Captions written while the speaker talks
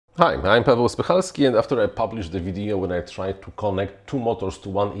Hi, I'm Paweł Spychalski, and after I published the video when I tried to connect two motors to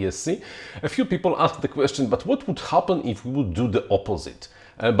one ESC, a few people asked the question, but what would happen if we would do the opposite?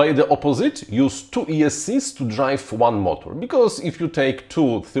 By the opposite, use two ESCs to drive one motor, because if you take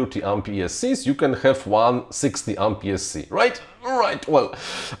two 30 amp ESCs, you can have one 60 amp ESC, right? Right, well,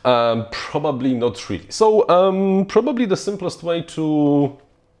 probably not really. So, probably the simplest way to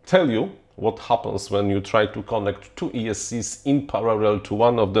tell you what happens when you try to connect two ESCs in parallel to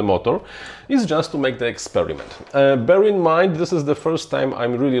one of the motor is just to make the experiment. Bear in mind, this is the first time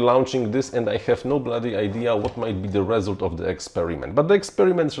I'm really launching this and I have no bloody idea what might be the result of the experiment. But the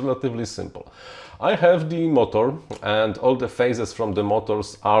experiment is relatively simple. I have the motor and all the phases from the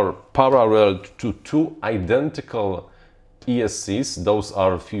motors are parallel to two identical ESCs, those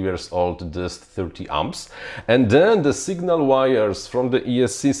are a few years old, just 30 amps. And then the signal wires from the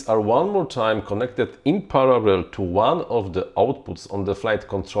ESCs are one more time connected in parallel to one of the outputs on the flight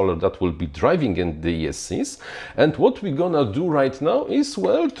controller that will be driving in the ESCs. And what we're gonna do right now is,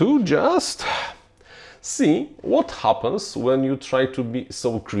 well, to just see what happens when you try to be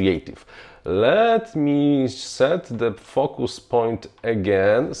so creative. Let me set the focus point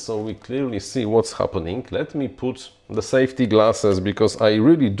again so we clearly see what's happening. Let me put the safety glasses because I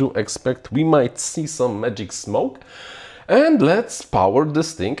really do expect we might see some magic smoke. And let's power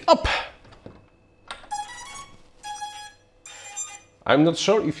this thing up. I'm not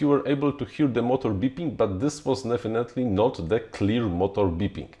sure if you were able to hear the motor beeping, but this was definitely not the clear motor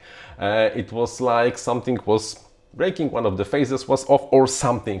beeping. It was like something was breaking, one of the phases was off or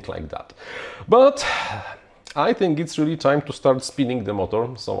something like that. But I think it's really time to start spinning the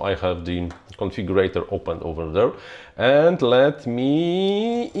motor. So I have the configurator open over there and let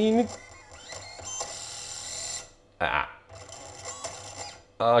me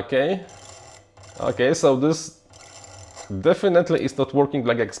Okay, so this definitely is not working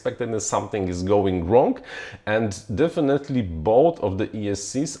like expected and something is going wrong, and definitely both of the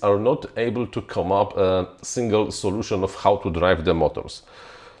ESCs are not able to come up a single solution of how to drive the motors.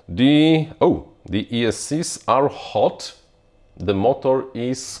 The ESCs are hot, the motor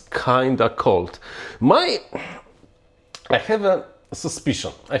is kinda cold. I have a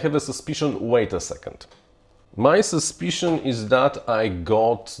suspicion, wait a second. My suspicion is that I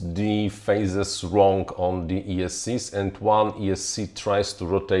got the phases wrong on the ESCs and one ESC tries to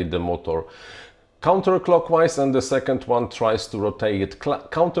rotate the motor counterclockwise and the second one tries to rotate it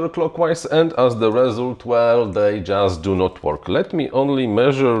counterclockwise, and as the result, well, they just do not work. Let me only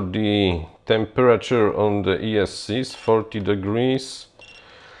measure the temperature on the ESCs, 40 degrees,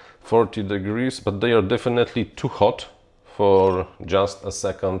 but they are definitely too hot for just a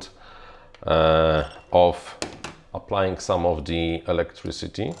second of applying some of the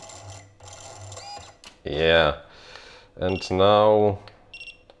electricity. Yeah, and now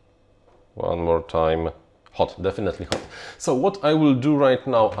one more time, hot, definitely hot. So what I will do right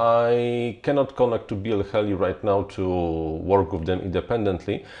now, I cannot connect to BL Heli right now to work with them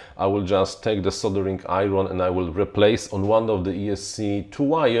independently. I will just take the soldering iron and I will replace on one of the ESC two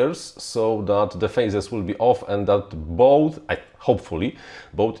wires so that the phases will be off and that both, hopefully,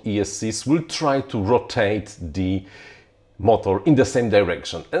 both ESCs will try to rotate the motor in the same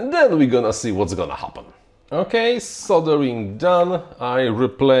direction. And then we're gonna see what's gonna happen. Okay, soldering done. I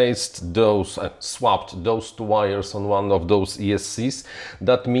replaced those, swapped those two wires on one of those ESCs.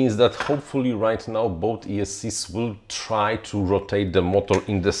 That means that hopefully right now both ESCs will try to rotate the motor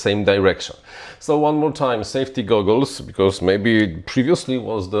in the same direction. So one more time, safety goggles, because maybe previously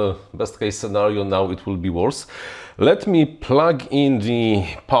was the best case scenario, now it will be worse. Let me plug in the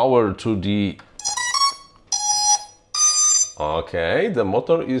power to the Okay, the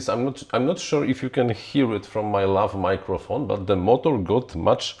motor is, I'm not sure if you can hear it from my lav microphone, but the motor got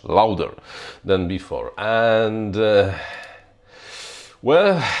much louder than before. And,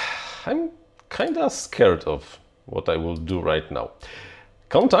 well, I'm kind of scared of what I will do right now.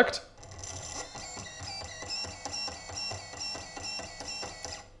 Contact.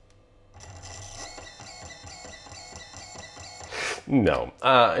 No,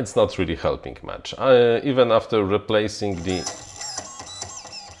 it's not really helping much. Even after replacing the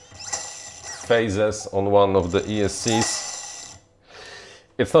phases on one of the ESCs,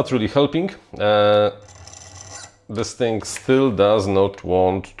 it's not really helping. This thing still does not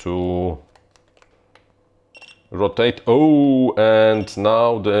want to rotate. Oh, and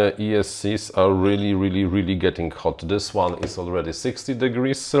now the ESCs are really getting hot. This one is already 60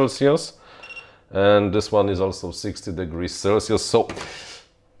 degrees Celsius. And this one is also 60 degrees Celsius. So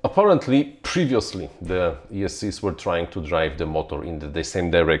apparently previously the ESCs were trying to drive the motor in the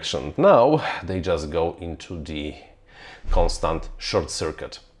same direction. Now they just go into the constant short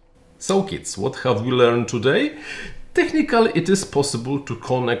circuit. So kids, what have we learned today? Technically, it is possible to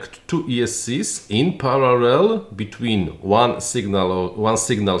connect two ESCs in parallel between one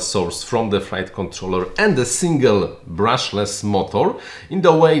signal source from the flight controller and a single brushless motor in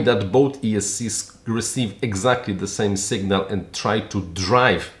the way that both ESCs receive exactly the same signal and try to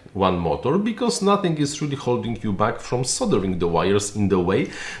drive one motor, because nothing is really holding you back from soldering the wires in the way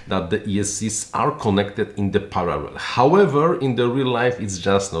that the ESCs are connected in the parallel. However, in the real life it's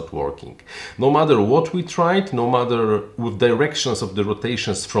just not working. No matter what we tried, no matter with directions of the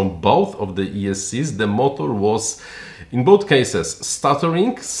rotations from both of the ESCs, the motor was in both cases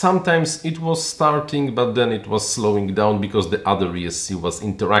stuttering. Sometimes it was starting, but then it was slowing down because the other ESC was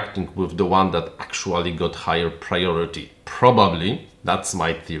interacting with the one that actually got higher priority. Probably, that's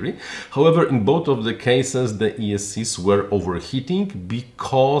my theory. However, in both of the cases, the ESCs were overheating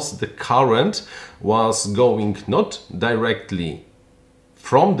because the current was going not directly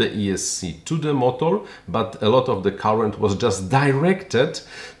from the ESC to the motor, but a lot of the current was just directed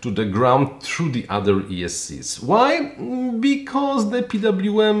to the ground through the other ESCs. Why? Because the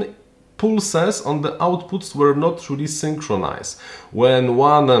PWM pulses on the outputs were not really synchronized. When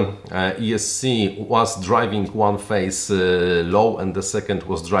one ESC was driving one phase low and the second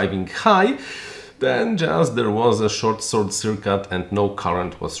was driving high, then just there was a short circuit and no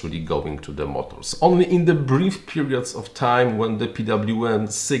current was really going to the motors. Only in the brief periods of time when the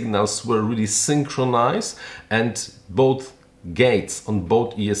PWM signals were really synchronized and both gates on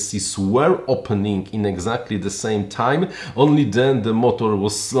both ESCs were opening in exactly the same time, only then the motor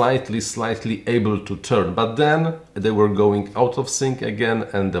was slightly able to turn, but then they were going out of sync again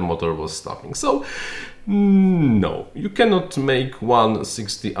and the motor was stopping. So no, you cannot make one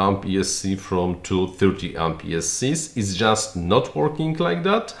 60 amp ESC from two 30 amp ESCs. It's just not working like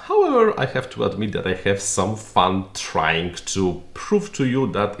that. However, I have to admit that I have some fun trying to prove to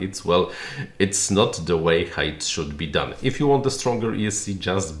you that it's not the way how it should be done. If you want a stronger ESC,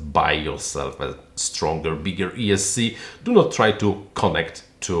 just buy yourself a stronger, bigger ESC. Do not try to connect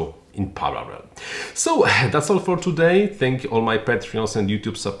two in parallel. So that's all for today. Thank you all my Patreons and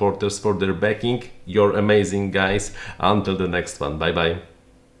YouTube supporters for their backing. You're amazing, guys. Until the next one. Bye bye.